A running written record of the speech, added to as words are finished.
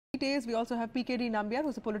details. We also have PKD Nambiar,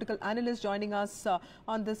 who's a political analyst, joining us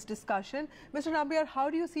on this discussion. Mr. Nambiar, how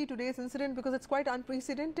do you see today's incident? Because it's quite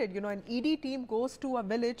unprecedented. You know, an ED team goes to a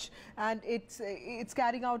village and it's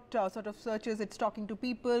carrying out sort of searches. It's talking to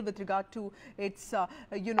people with regard to its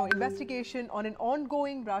investigation on an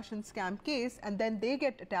ongoing ration scam case, and then they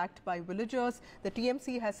get attacked by villagers. The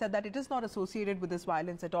TMC has said that it is not associated with this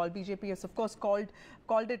violence at all. BJP has, of course, called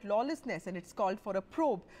it lawlessness, and it's called for a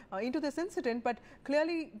probe into this incident. But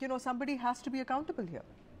clearly, somebody has to be accountable here.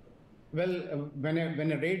 Well, when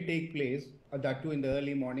a raid takes place, that too in the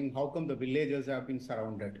early morning, how come the villagers have been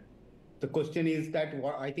surrounded? The question is that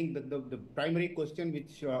I think the primary question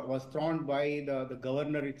which was thrown by the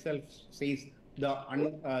governor itself says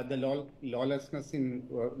the lawlessness in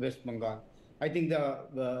West Bengal. I think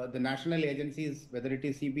the national agencies, whether it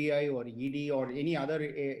is CBI or ED or any other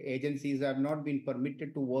agencies, have not been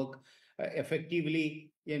permitted to work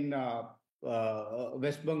effectively in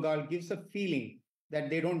West Bengal. Gives a feeling that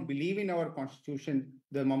they don't believe in our constitution.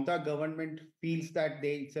 The Mamata government feels that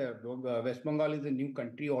West Bengal is a new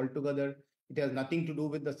country altogether. It has nothing to do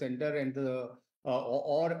with the center and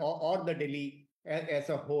or the Delhi as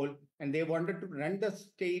a whole. And they wanted to run the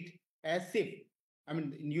state as if, I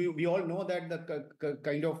mean, we all know that the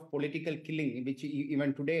kind of political killing, which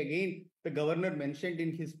even today again the governor mentioned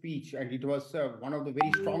in his speech, and it was one of the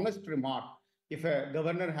very strongest remarks. If a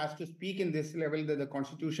governor has to speak in this level, that the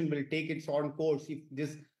constitution will take its own course. If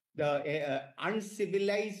the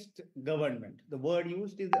uncivilized government, the word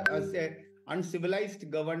used is as a uncivilized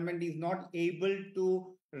government, is not able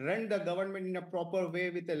to run the government in a proper way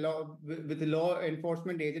with the law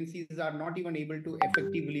enforcement agencies are not even able to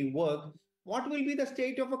effectively work. What will be the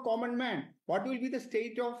state of a common man? What will be the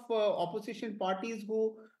state of opposition parties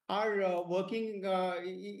who are working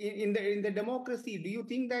in the democracy? Do you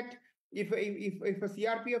think that if a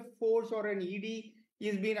CRPF force or an ED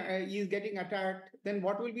is getting attacked, then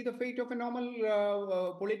what will be the fate of a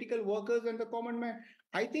normal political workers and the common man?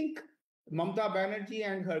 I think Mamata Banerjee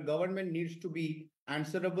and her government needs to be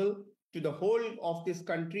answerable to the whole of this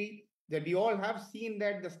country. That we all have seen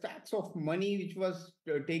that the stacks of money which was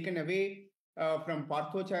taken away from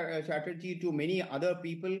Partho Chatterjee to many other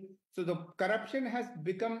people. So the corruption has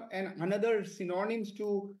become another synonyms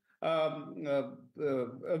to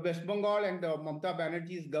West Bengal and Mamata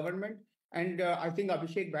Banerjee's government. And I think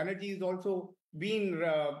Abhishek Banerjee is also been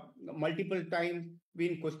multiple times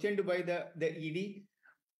been questioned by the ED.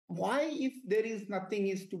 Why, if there is nothing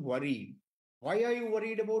is to worry, why are you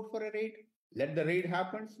worried about for a raid? Let the raid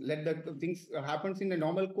happens, let the things happens in a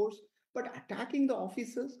normal course. But attacking the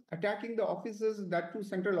officers, that too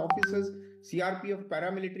central officers, CRPF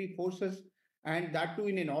paramilitary forces, and that too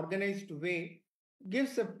in an organized way,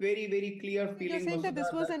 gives a very, very clear feeling. You're saying that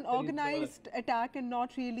this was an organized attack and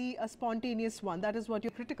not really a spontaneous one. That is what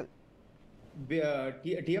you're critical.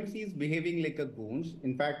 TMC is behaving like a goons.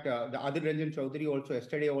 In fact, the Adil Ranjan Chaudhary also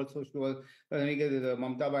yesterday also she was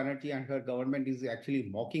Mamata Banerjee and her government is actually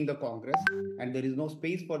mocking the Congress, and there is no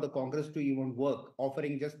space for the Congress to even work,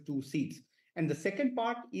 offering just 2 seats. And the second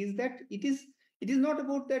part is that it is not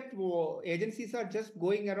about that agencies are just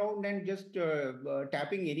going around and just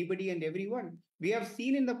tapping anybody and everyone. We have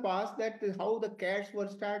seen in the past that how the cash were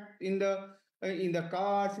stacked in the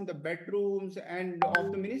cars, in the bedrooms, and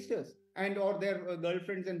of the ministers and or their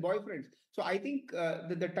girlfriends and boyfriends. So I think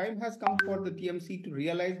that the time has come for the TMC to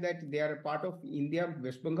realize that they are a part of India.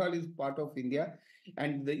 West Bengal is part of India,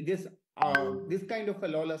 and this kind of a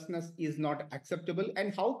lawlessness is not acceptable.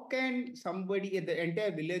 And how can somebody, the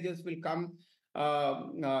entire villagers will come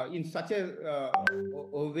in such a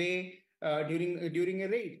way during a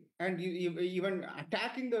raid, and even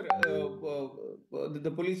attacking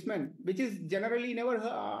the policemen, which is generally never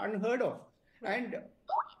unheard of. And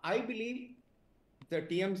I believe the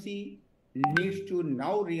TMC needs to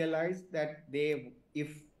now realize that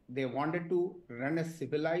if they wanted to run a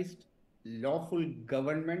civilized, lawful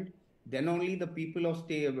government, then only the people of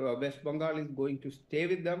West Bengal is going to stay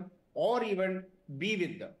with them or even be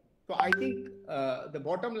with them. So I think the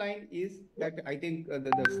bottom line is that I think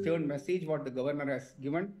the stern message what the governor has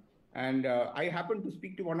given, and I happen to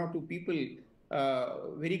speak to 1 or 2 people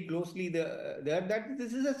very closely that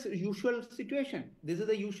this is a usual situation. This is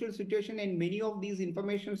a usual situation, and many of these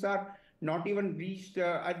informations are not even reached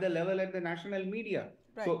at the level at the national media.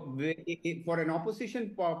 Right. So for an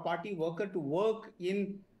opposition party worker to work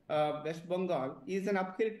in West Bengal is an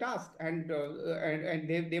uphill task, and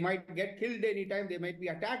they might get killed anytime, they might be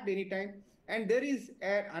attacked anytime. And there is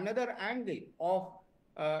another angle of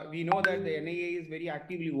we know that the NIA is very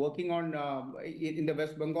actively working on in the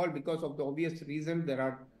West Bengal because of the obvious reason there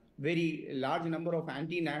are very large number of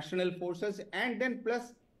anti-national forces, and then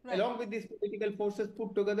plus Right. along with these political forces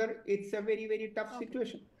put together, it's a very, very tough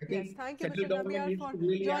situation. I think Yes, thank you, central Mr. government Nambiar, needs for to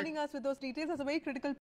really act. joining us with those details. That's a very critical